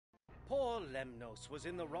Poor Lemnos was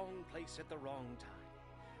in the wrong place at the wrong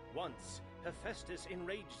time. Once, Hephaestus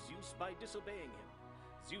enraged Zeus by disobeying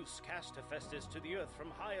him. Zeus cast Hephaestus to the earth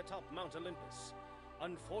from high atop Mount Olympus.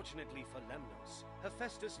 Unfortunately for Lemnos,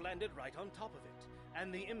 Hephaestus landed right on top of it,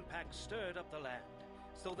 and the impact stirred up the land,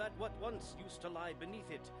 so that what once used to lie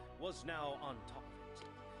beneath it was now on top of it.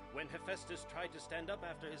 When Hephaestus tried to stand up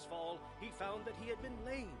after his fall, he found that he had been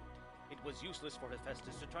lamed. It was useless for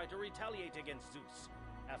Hephaestus to try to retaliate against Zeus.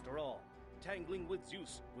 After all, tangling with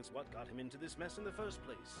Zeus was what got him into this mess in the first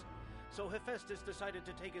place. So Hephaestus decided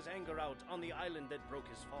to take his anger out on the island that broke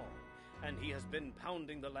his fall, and he has been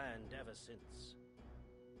pounding the land ever since.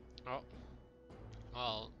 Oh,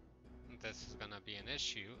 well, this is gonna be an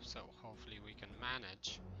issue, so hopefully we can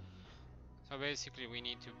manage. So basically we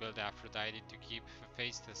need to build Aphrodite to keep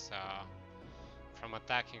Hephaestus from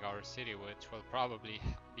attacking our city, which will probably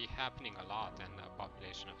be happening a lot, and a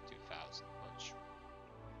population of 2,000, which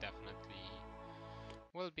definitely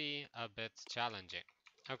will be a bit challenging.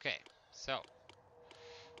 Okay, so,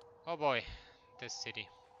 oh boy, this city.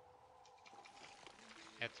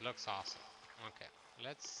 It looks awesome. Okay,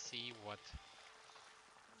 let's see what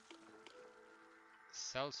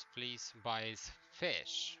sells fleece, buys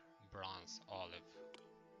fish, bronze, olive.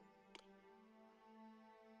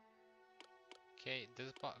 Okay,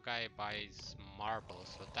 this guy buys marble,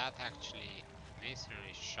 so that actually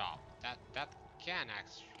masonry shop. That can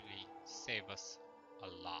actually save us a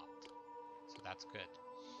lot, so that's good.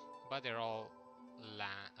 But they're all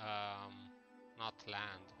land, not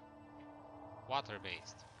land, water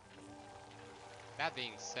based. That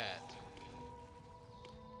being said,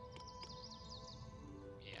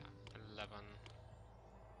 yeah, 11.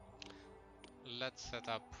 Let's set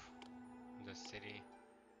up the city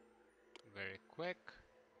very quick.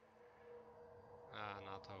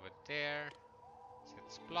 Not over there.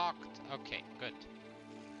 It's blocked. Okay, good.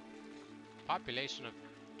 Population of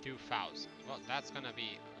 2,000. Well, that's gonna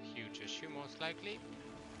be a huge issue most likely.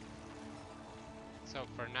 So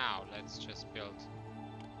for now, let's just build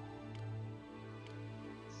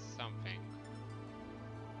something.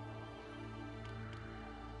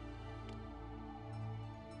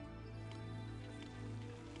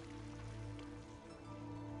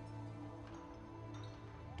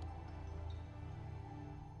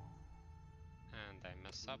 And I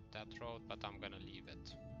mess up that road, but I'm gonna leave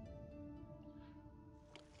it.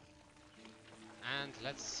 And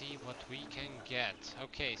let's see what we can get.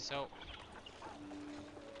 Okay, so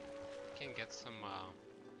we can get some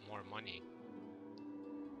more money.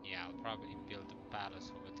 Yeah, I'll probably build a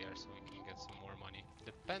palace over there so we can get some more money.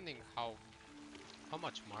 Depending how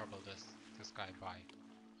much marble does this guy buy?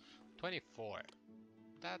 24.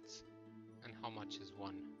 That's, and how much is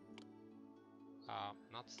one?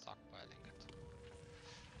 Not stockpiling it.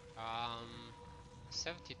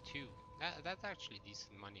 72. That's actually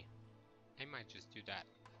decent money. I might just do that.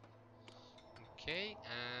 Okay,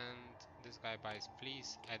 and this guy buys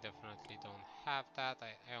fleece. I definitely don't have that.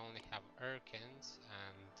 I only have Hercules,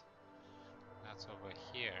 and that's over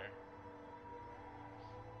here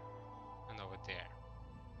and over there.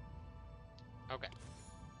 Okay,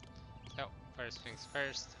 so first things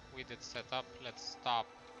first, we did set up. Let's stop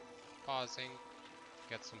pausing,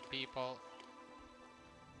 get some people,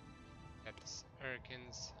 get this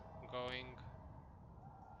Hercules going,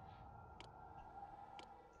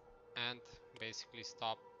 and basically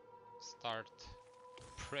start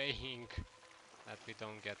praying that we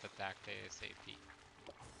don't get attacked ASAP.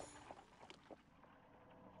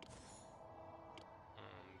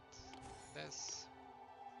 And this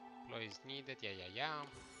employees needed, yeah.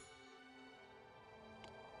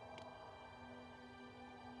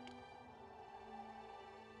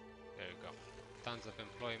 There you go. Tons of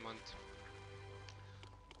employment.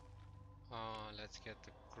 Let's get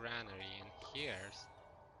the granary in here.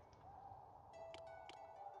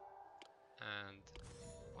 And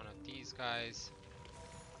one of these guys.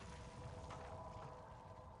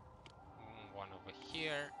 One over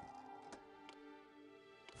here.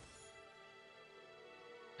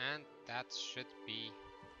 And that should be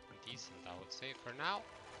decent, I would say, for now.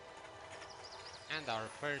 And our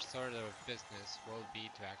first order of business will be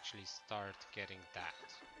to actually start getting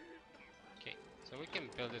that. Okay, so we can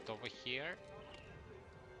build it over here.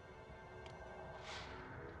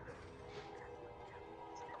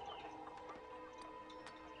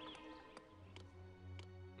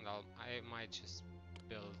 And I might just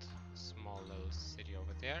build a small little city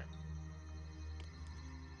over there.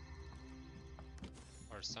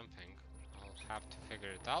 Or something. I'll have to figure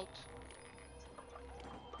it out.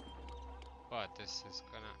 But this is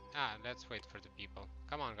gonna... let's wait for the people.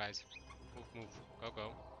 Come on, guys. Move.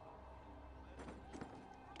 Go.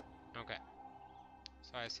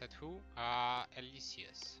 So I said who?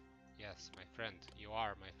 Elysius. Yes, my friend. You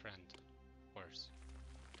are my friend. Of course.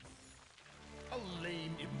 A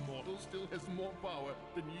lame immortal still has more power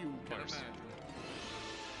than you can imagine.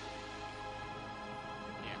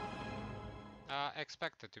 Yeah.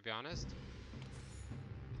 Expected, to be honest.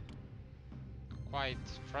 Quite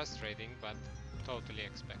frustrating, but totally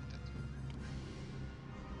expected.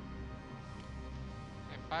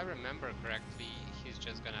 If I remember correctly, he's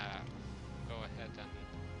just gonna go ahead and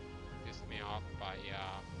piss me off by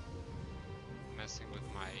messing with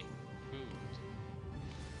my food.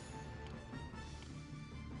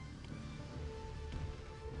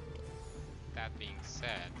 That being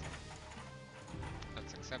said,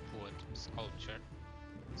 let's accept wood, sculpture,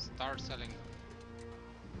 start selling,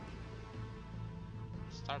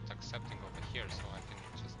 start accepting over here so I can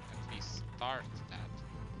just at least start that.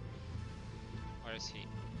 Where is he?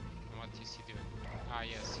 What is he doing? Ah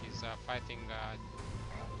yes, he's fighting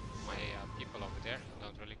my people over there.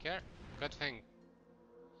 Don't really care. Good thing.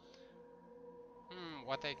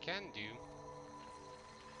 What I can do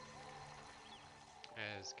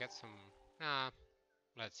is get some...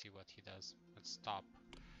 let's see what he does. Let's stop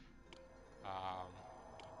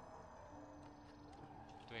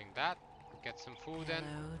doing that. Get some food in.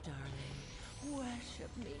 Hello, darling.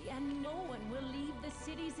 Worship me, and no one will leave the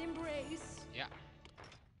city's embrace. Yeah.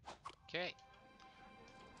 Okay.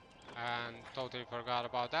 And totally forgot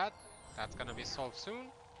about that. That's gonna be solved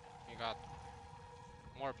soon. We got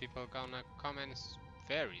more people gonna come in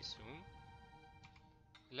very soon.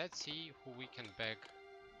 Let's see who we can beg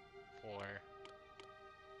for.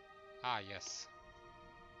 Ah, yes.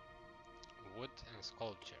 Wood and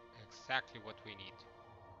sculpture. Exactly what we need.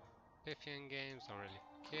 Pythian games, don't really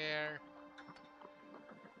care.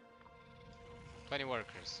 20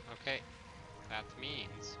 workers. Okay. That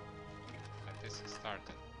means that this is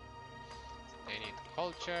started. They need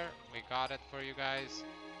culture. We got it for you guys.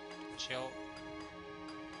 Chill.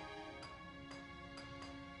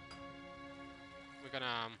 We're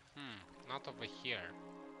gonna, not over here.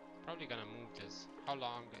 Probably gonna move this. How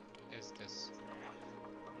long is this?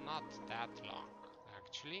 Not that long,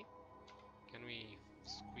 actually. Can we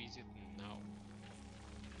squeeze it? No.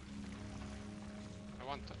 I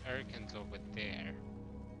want the Urkins over there.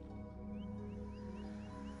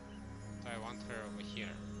 So I want her over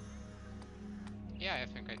here. Yeah, I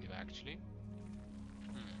think I do, actually.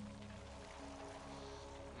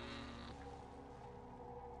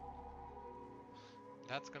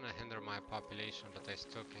 That's gonna hinder my population, but I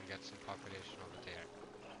still can get some population over there.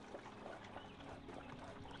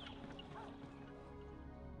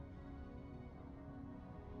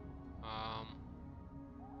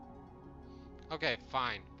 Okay,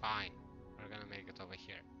 fine. We're gonna make it over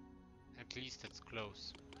here. At least it's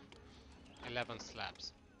close. 11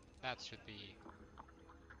 slabs. That should be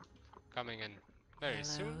coming in very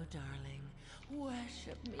soon. Hello, darling.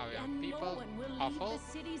 Worship me, How young and people? no one will Awful. leave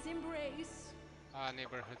the city's embrace.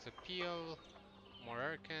 Neighborhoods appeal. More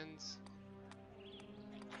Urkins.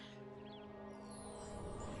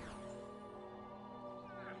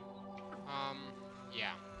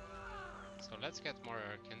 Yeah. So let's get more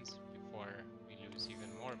Urkins before we lose even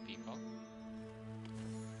more people.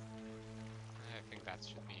 I think that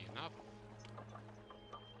should be enough.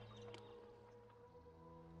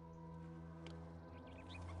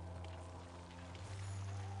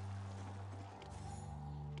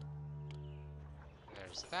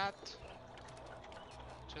 There's that.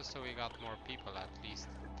 Just so we got more people, at least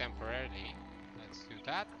temporarily. Let's do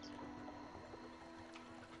that.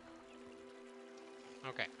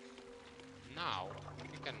 Okay. Now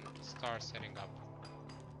we can start setting up.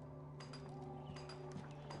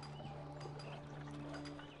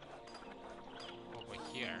 Over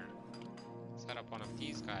here. Set up one of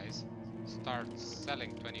these guys. Start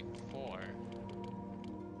selling 24.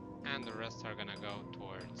 And the rest are gonna go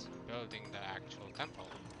towards building the actual temple.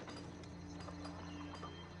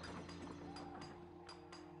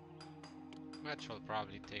 Which will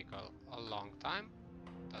probably take a long time.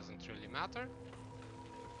 Doesn't really matter.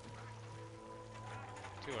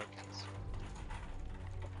 2 Urkins.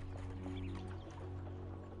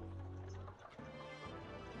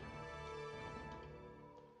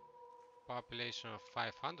 Population of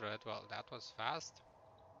 500. Well, that was fast.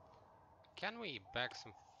 Can we bag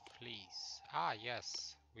some fleece? Ah,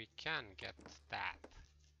 yes, we can get that.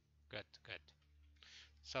 Good.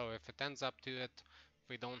 So if it ends up to it, if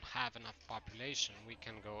we don't have enough population, we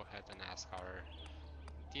can go ahead and ask our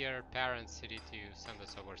dear parent city to send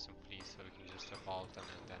us over some fleece so we can just evolve them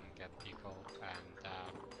and then get people and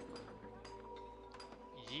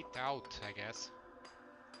yeet out, I guess.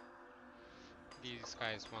 These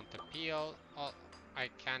guys want appeal. Oh, I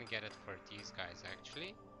can get it for these guys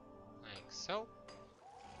actually, like so.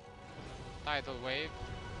 Tidal wave,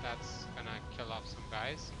 that's gonna kill off some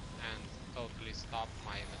guys and totally stop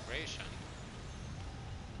my immigration.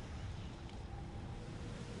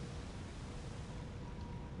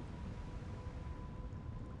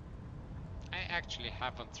 I actually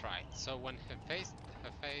haven't tried. So when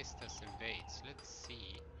Hephaestus invades, let's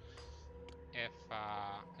see if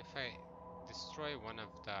I destroy one of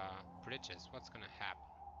the bridges, what's gonna happen?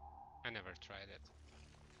 I never tried it.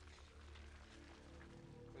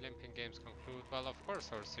 Olympian games conclude. Well, of course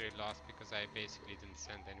our series lost because I basically didn't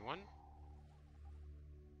send anyone.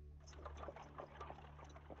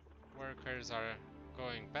 Workers are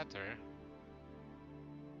going better.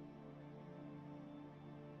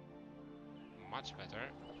 Much better.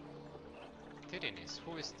 Tyrannis.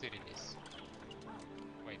 Who is Tyrannis?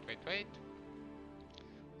 Wait.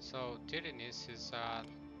 So Tyrannis is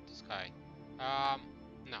this guy.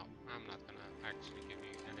 No, I'm not gonna actually give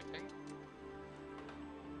you anything.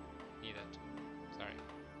 Need it. Sorry.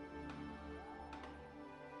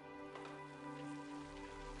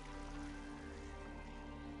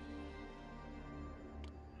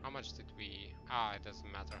 How much did we... it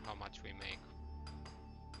doesn't matter how much we make.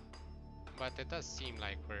 But it does seem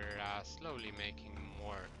like we're slowly making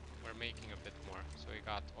more. We're making a bit more. So we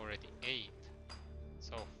got already 8.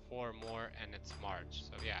 So 4 more and it's March.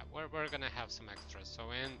 So yeah, we're gonna have some extras. So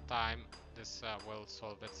in time, this will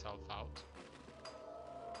solve itself out.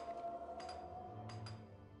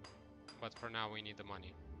 But for now we need the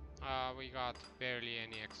money. We got barely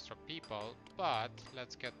any extra people, but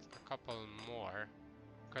let's get a couple more.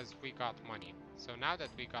 Because we got money. So now that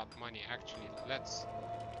we got money, actually, let's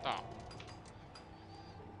stop.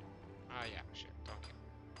 Yeah, shit, okay.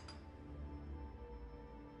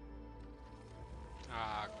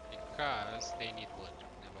 Because they need wood.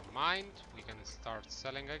 Never mind, we can start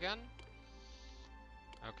selling again.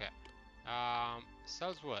 Okay.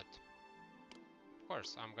 Sells wood. Of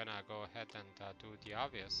course, I'm gonna go ahead and do the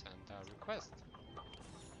obvious and request.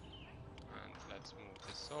 And let's move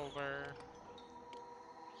this over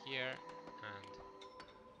here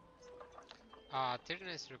and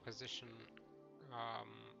Tyrannis requisition.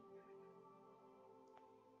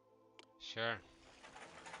 Sure.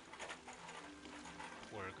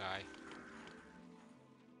 Poor guy.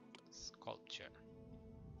 Sculpture.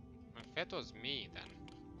 If it was me, then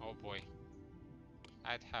oh boy,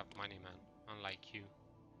 I'd have money, man. Unlike you.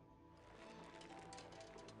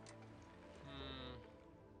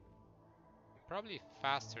 Probably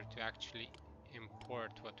faster to actually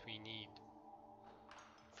import what we need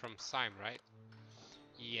from Sime, right?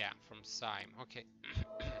 Yeah, from Sime. Okay.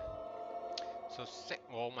 So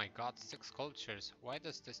oh my god, 6 sculptures. Why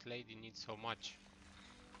does this lady need so much?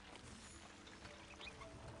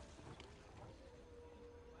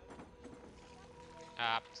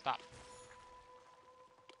 Stop.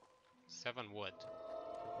 7 wood.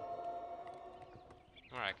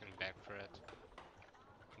 Or I can beg for it.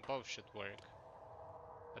 Both should work.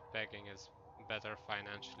 But begging is better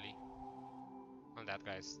financially. And that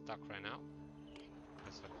guy's stuck right now.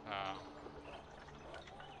 Because of,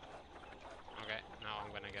 okay, now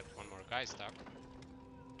I'm gonna get one more guy stuck.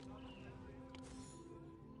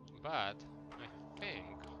 But I think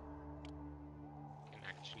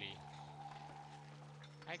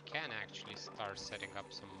I can actually start setting up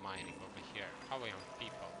some mining over here. How are we on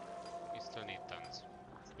people? We still need tons,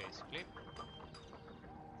 basically.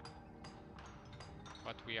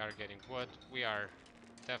 But we are getting wood. We are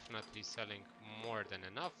definitely selling more than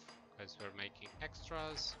enough because we're making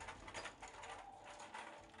extras.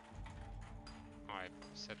 I've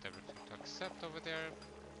set everything to accept over there.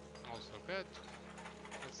 Also good.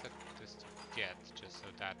 Let's set this to get, just so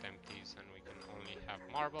that empties and we can only have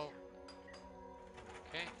marble.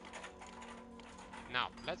 Okay. Now,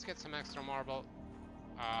 let's get some extra marble.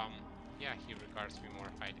 Yeah, he regards me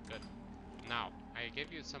more highly. Good. Now, I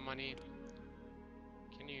gave you some money.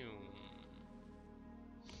 Can you...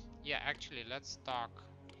 Yeah, actually, let's start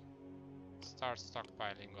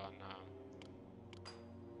stockpiling on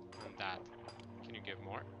that. Can you give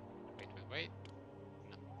more? Wait.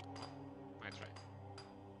 No. I tried.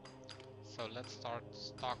 So let's start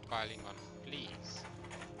stockpiling on fleas.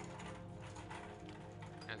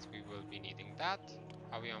 Hence we will be needing that.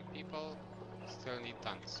 Are we on people? Still need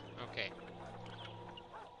tons. Okay.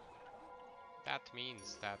 That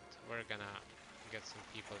means that we're gonna get some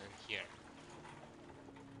people in here.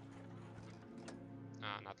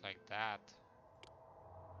 Not like that.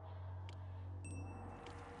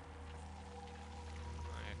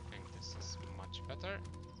 I think this is much better.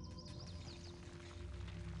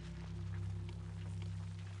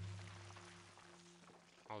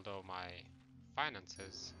 although my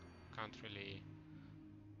finances can't really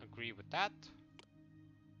agree with that.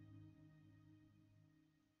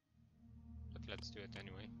 But let's do it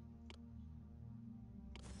anyway.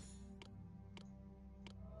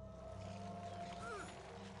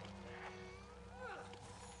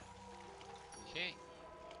 Okay.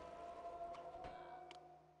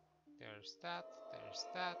 There's that, there's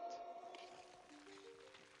that.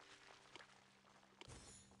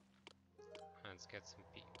 Let's get some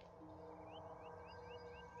pea.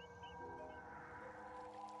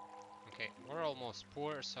 Okay, we're almost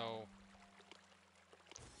poor, so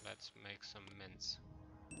let's make some mince.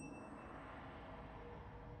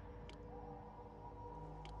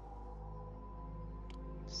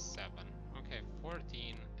 Seven. Okay,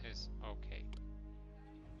 14 is okay.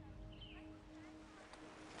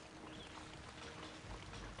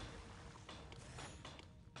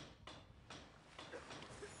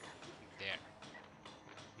 There.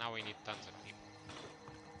 Now we need tons of people.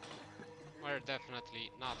 We're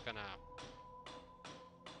definitely not gonna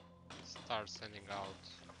start sending out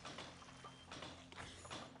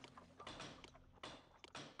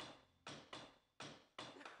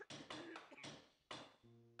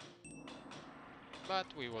but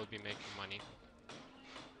we will be making money.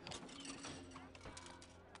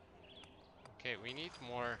 Okay, we need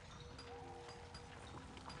more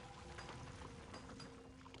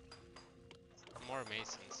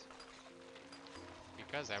masons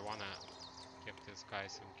because I wanna give this guy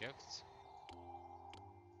some gifts,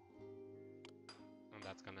 and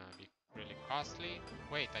that's gonna be really costly.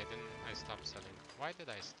 Wait, I stopped selling. Why did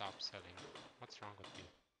I stop selling? What's wrong with me?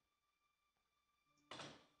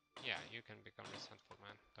 Yeah, you can become resentful,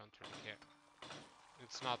 man. Don't really care.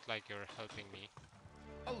 It's not like you're helping me.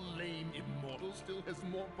 A lame immortal still has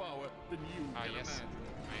more power than you Ah, can yes. imagine.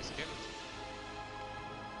 Nice gift.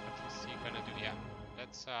 What is he gonna do? Yeah.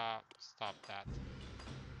 Let's stop that.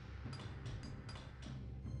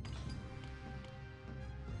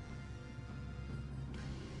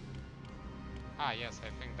 Ah, yes, I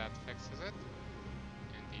think that fixes it.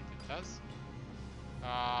 Indeed it does.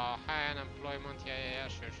 High unemployment, yeah,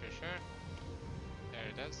 sure. There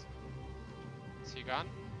it is. Is he gone?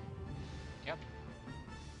 Yep.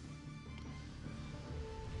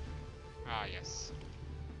 Ah, yes.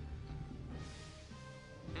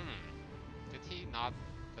 Did he not?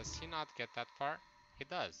 Does he not get that far? He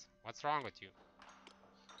does. What's wrong with you?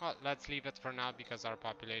 Well, let's leave it for now because our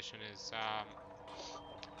population is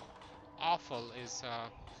awful is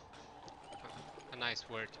a nice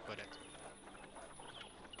word to put it.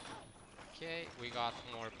 Okay, we got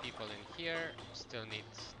more people in here. Still need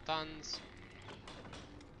tons.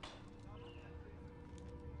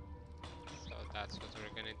 So that's what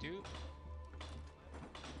we're gonna do.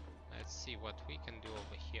 Let's see what we can do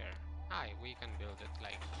over here. Hi, we can build it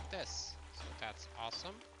like this. So that's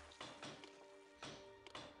awesome.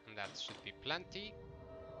 And that should be plenty.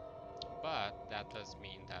 But that does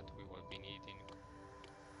mean that we will be needing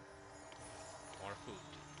more food.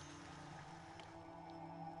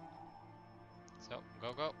 So,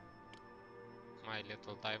 go. My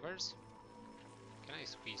little divers. Can I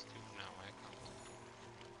squeeze two? No, I can't.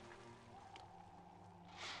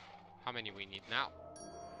 How many we need now?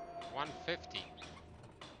 150.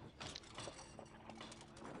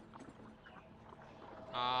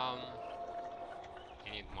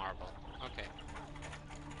 You need marble. Okay.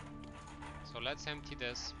 So let's empty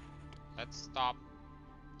this. Let's stop.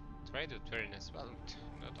 Trade with Tyrannus. Well,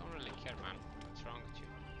 I don't really care, man. What's wrong with you?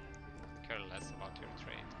 I care less about your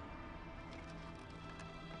trade.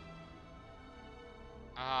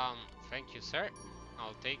 Thank you, sir.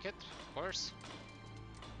 I'll take it, of course.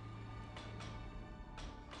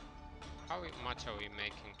 How much are we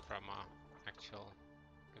making from actual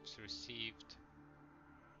gifts received?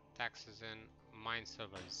 Taxes in mine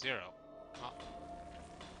silver 0. Oh.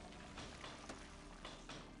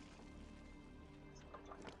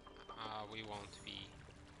 We won't be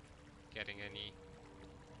getting any,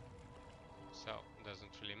 so it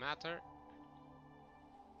doesn't really matter.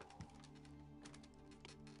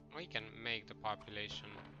 We can make the population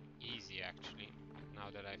easy actually, now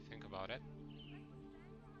that I think about it.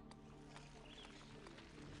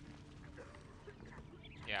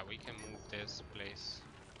 Yeah, we can move this place.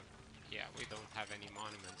 Yeah, we don't have any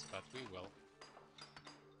monuments, but we will.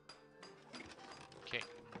 Okay.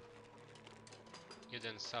 You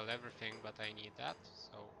didn't sell everything, but I need that,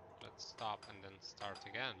 so let's stop and then start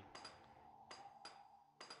again.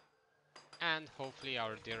 And hopefully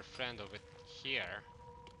our dear friend over here...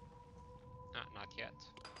 not yet.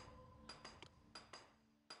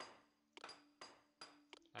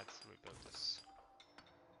 Let's rebuild this.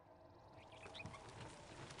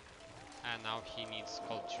 And now he needs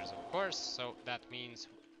sculptures, of course, so that means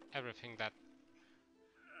everything that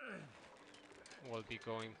will be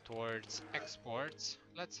going towards exports.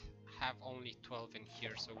 Let's have only 12 in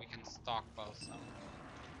here so we can stockpile some.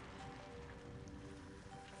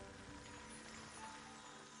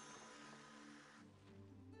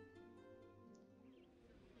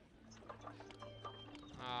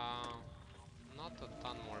 Not a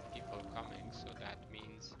ton more people coming, so that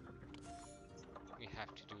means we have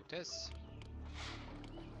to do this.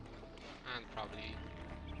 And probably,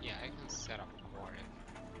 yeah, I can set up more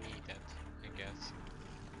if needed, I guess.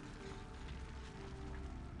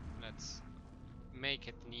 Let's make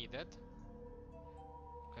it needed,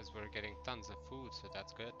 because we're getting tons of food, so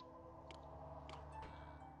that's good.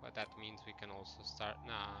 But that means we can also start...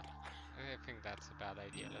 Nah, I think that's a bad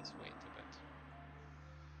idea. Let's wait a bit.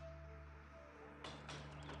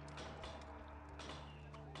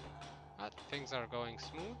 But things are going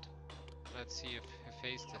smooth. Let's see if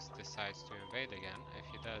Hephaestus decides to invade again. If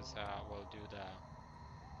he does, we'll do the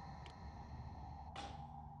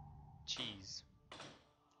cheese,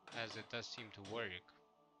 as it does seem to work.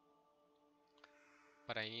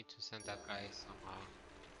 But I need to send that guy some...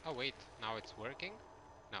 Oh wait, now it's working?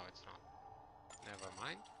 No, it's not. Never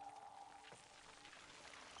mind.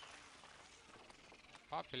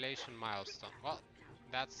 Population milestone. Well,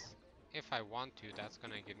 that's... If I want to, that's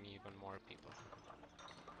gonna give me even more people.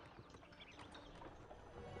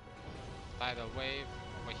 Tidal wave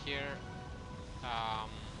over here.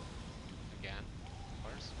 Again, of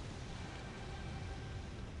course.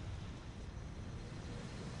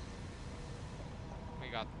 We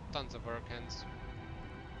got tons of Urkins.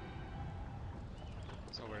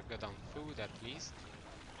 So we're good on food at least.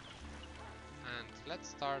 And let's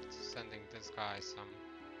start sending this guy some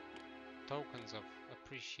tokens of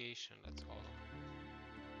appreciation, let's call them.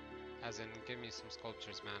 As in, give me some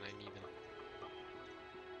sculptures, man, I need them.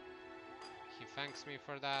 He thanks me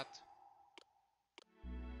for that.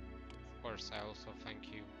 Of course, I also thank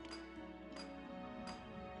you.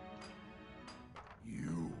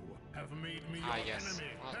 You have made me your yes.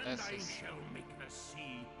 enemy, Well, and this I is... shall make the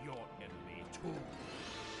sea your enemy too.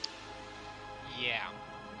 Yeah.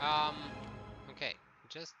 Okay,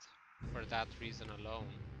 just for that reason alone,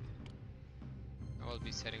 I will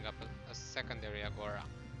be setting up a secondary agora.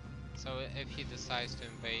 So if he decides to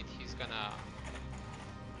invade, he's gonna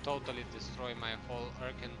totally destroy my whole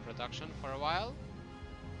Urkin production for a while.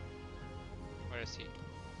 Where is he?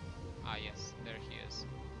 Ah yes, there he is.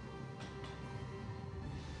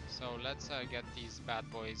 So let's get these bad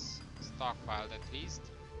boys stockpiled at least.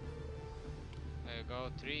 There you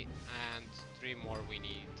go, 3, and 3 more we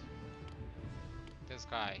need. This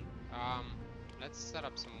guy. Let's set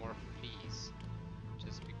up some more fleas,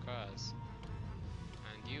 just because.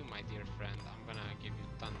 And you, my dear friend, I'm gonna give you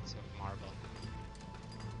tons of marble.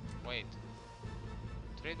 Wait.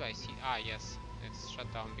 Trade by sea. Ah, yes. It's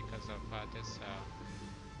shut down because of this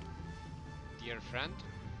dear friend.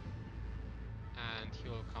 And he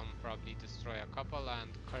will come probably destroy a couple and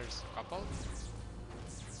curse a couple.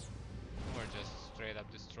 Or just straight up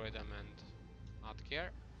destroy them and not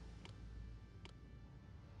care.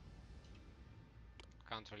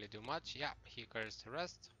 Can't really do much. Yeah, he cursed the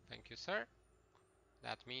rest. Thank you, sir.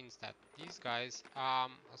 That means that these guys, a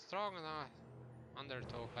strong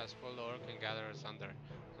undertow has full Urkin gatherers under.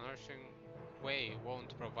 Nourishing way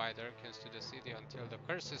won't provide Urkins to the city until the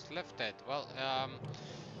curse is lifted. Well,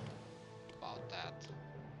 about that.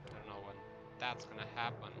 I don't know when that's gonna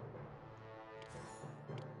happen.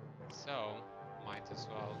 So, might as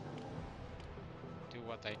well do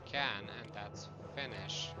what I can, and that's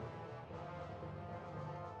finish.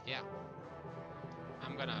 Yeah.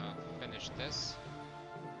 I'm gonna finish this.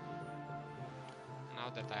 Now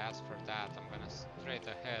that I asked for that, I'm gonna straight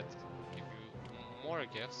ahead give you more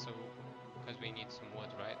gifts, so because we need some wood,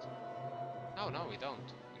 right? No, we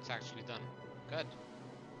don't. It's actually done. Good.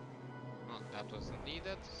 Well, that wasn't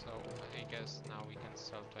needed, so I guess now we can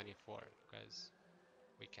sell 24, because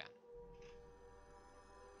we can.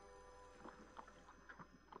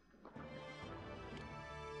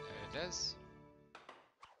 There it is.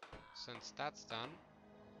 Since that's done,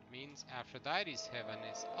 it means Aphrodite's heaven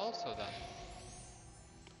is also done.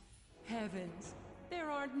 Heavens, there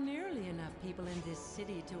aren't nearly enough people in this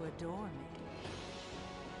city to adore me.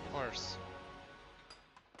 Of course.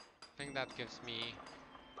 I think that gives me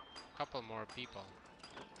a couple more people.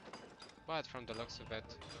 But from the looks of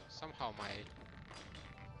it, somehow my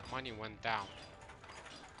money went down.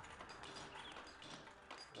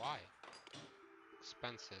 Why?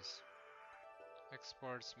 Expenses.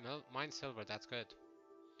 Exports, mine silver, that's good.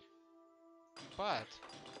 But,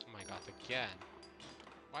 oh my god, again.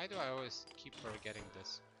 Why do I always keep forgetting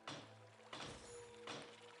this?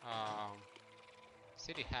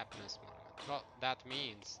 City Happiness Monument. Well, that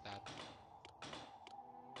means that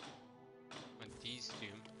when these two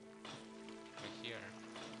are here,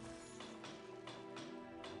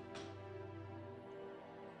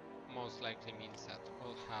 most likely means that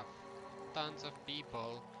we'll have tons of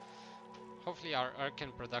people. Hopefully our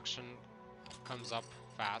Urkin production comes up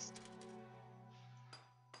fast.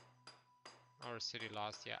 Our city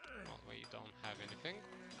lost, yeah, well, we don't have anything.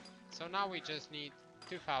 So now we just need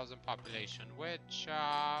 2,000 population, which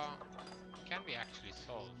can be actually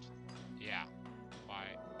solved. Yeah,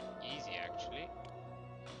 quite easy actually.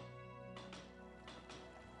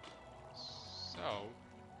 So,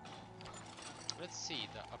 let's see,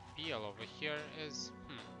 the appeal over here is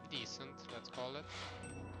decent, let's call it.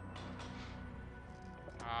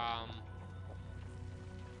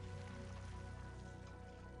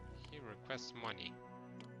 He requests money.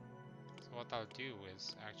 So what I'll do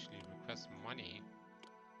is actually request money.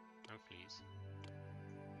 Oh, please.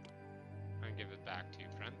 And give it back to you,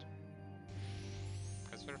 friend.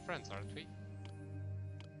 Because we're friends, aren't we?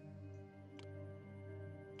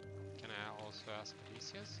 Can I also ask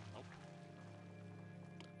Odysseus? Nope.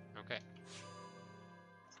 Okay.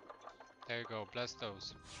 There you go, bless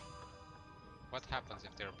those. What happens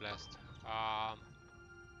if they're blessed?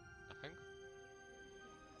 Nothing.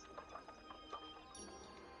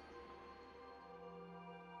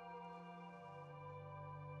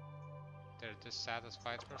 They're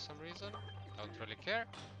dissatisfied for some reason. Don't really care.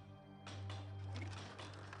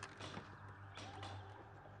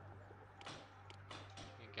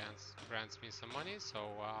 He grants me some money, so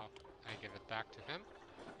I give it back to him.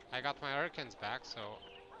 I got my Urkins back, so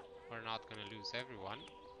we're not gonna lose everyone.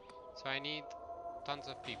 So I need tons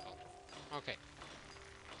of people. Okay.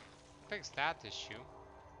 Fix that issue.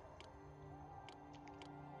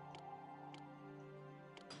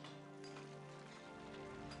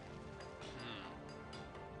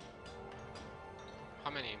 How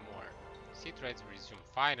many more? Sea trades resume.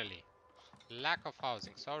 Finally. Lack of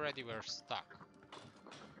housing. So already we're stuck.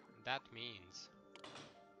 That means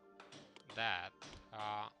that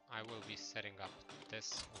I will be setting up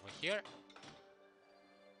this over here.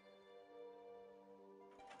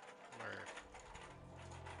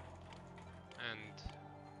 And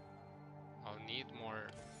I'll need more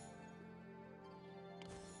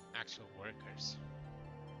actual workers.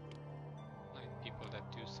 Like people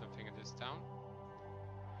that do something in this town.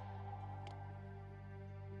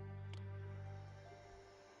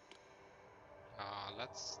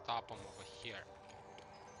 Let's stop them over here.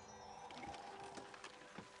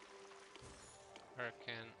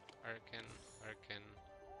 Urkin, Urkin, Urkin,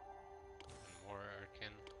 and more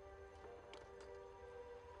Urkin.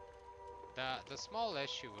 The small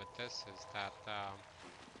issue with this is that,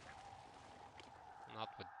 not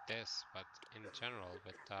with this, but in general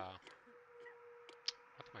with,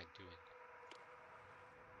 what am I doing?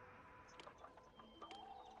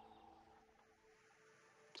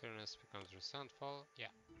 Tyrannus becomes resentful. Yeah,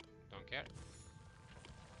 don't care.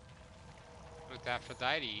 With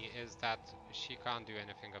Aphrodite is that she can't do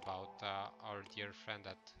anything about our dear friend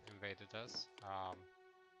that invaded us,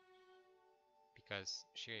 because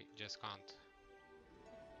she just can't.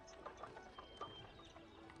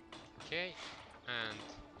 Okay, and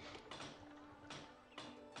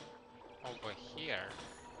over here,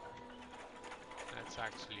 let's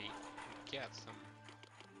actually get some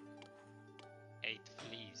 8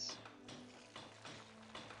 fleas.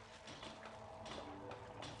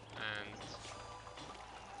 And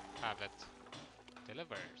have it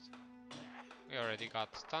delivered. We already got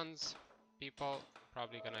tons. People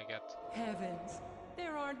probably gonna get. Heavens,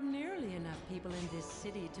 there aren't nearly enough people in this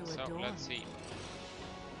city to So adorn. let's see.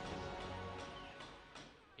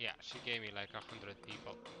 Yeah, she gave me like 100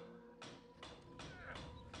 people.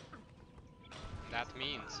 That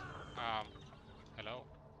means, hello.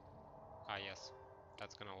 Ah yes,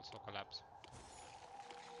 that's gonna also collapse.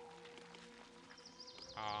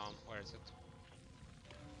 Where is it?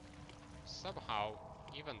 Somehow,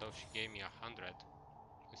 even though she gave me 100,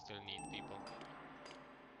 we still need people.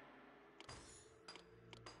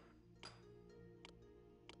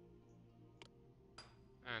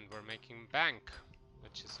 And we're making bank,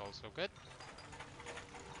 which is also good.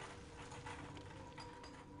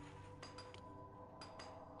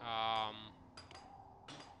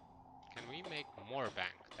 Can we make more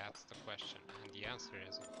bank? That's the question. And the answer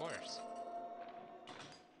is, of course.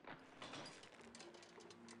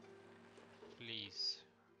 Please.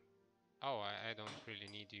 Oh, I don't really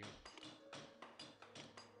need you.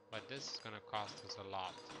 But this is gonna cost us a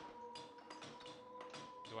lot.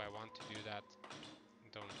 Do I want to do that?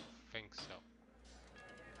 don't think so.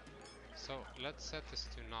 So let's set this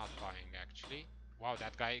to not buying actually. Wow,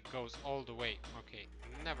 that guy goes all the way. Okay,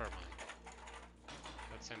 never mind.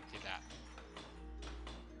 Let's empty that.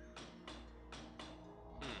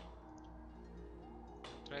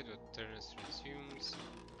 Trade with Turnus resumes.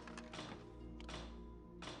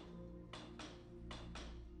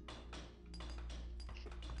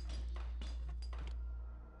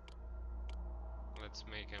 Let's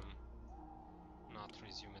make him not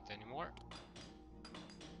resume it anymore.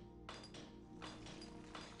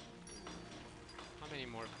 How many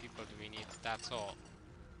more people do we need? That's all.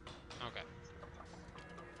 Okay.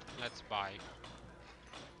 Let's buy.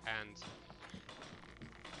 And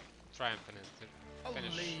try and finish it. A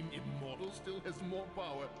lame immortal still has more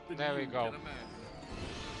power than There we you go. can imagine.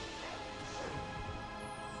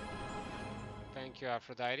 Thank you,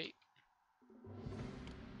 Aphrodite,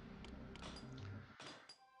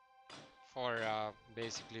 for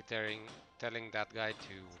basically telling that guy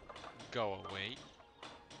to go away.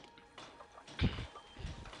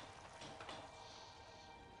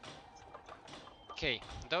 Okay,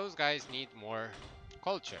 those guys need more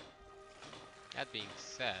culture. That being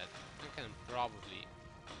said, I can probably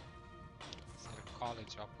set a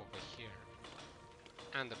college up over here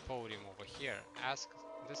and a podium over here. Ask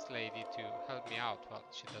this lady to help me out. Well,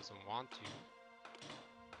 she doesn't want to.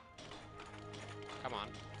 Come on.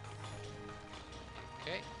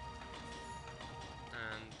 Okay.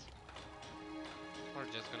 And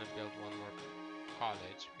we're just gonna build one more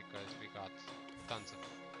college because we got tons of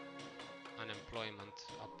unemployment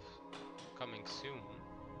upcoming soon.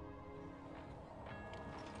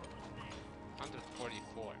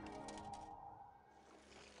 144.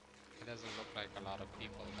 It doesn't look like a lot of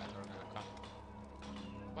people that are gonna come,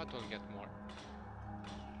 but we'll get more.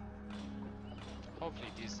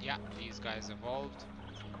 Hopefully these guys evolved.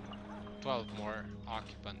 12 more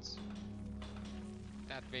occupants.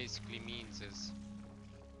 That basically means is,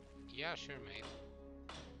 yeah, sure, mate.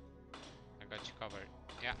 I got you covered.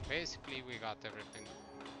 Yeah, basically we got everything.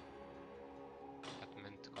 That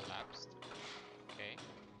meant collapsed. Okay.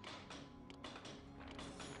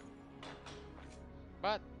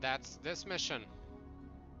 But that's this mission.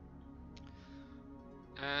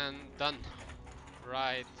 And done.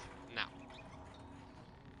 Right now.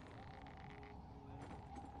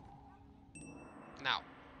 Now.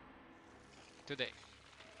 Today.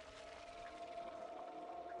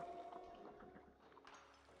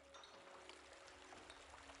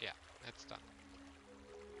 Yeah, it's done.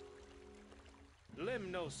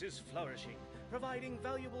 Lemnos is flourishing, providing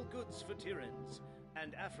valuable goods for Tyrants,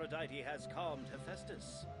 and Aphrodite has calmed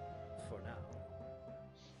Hephaestus. For now.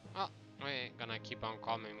 Well, we're gonna keep on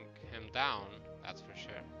calming him down, that's for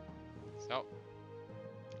sure. So,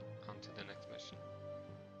 on to the next mission.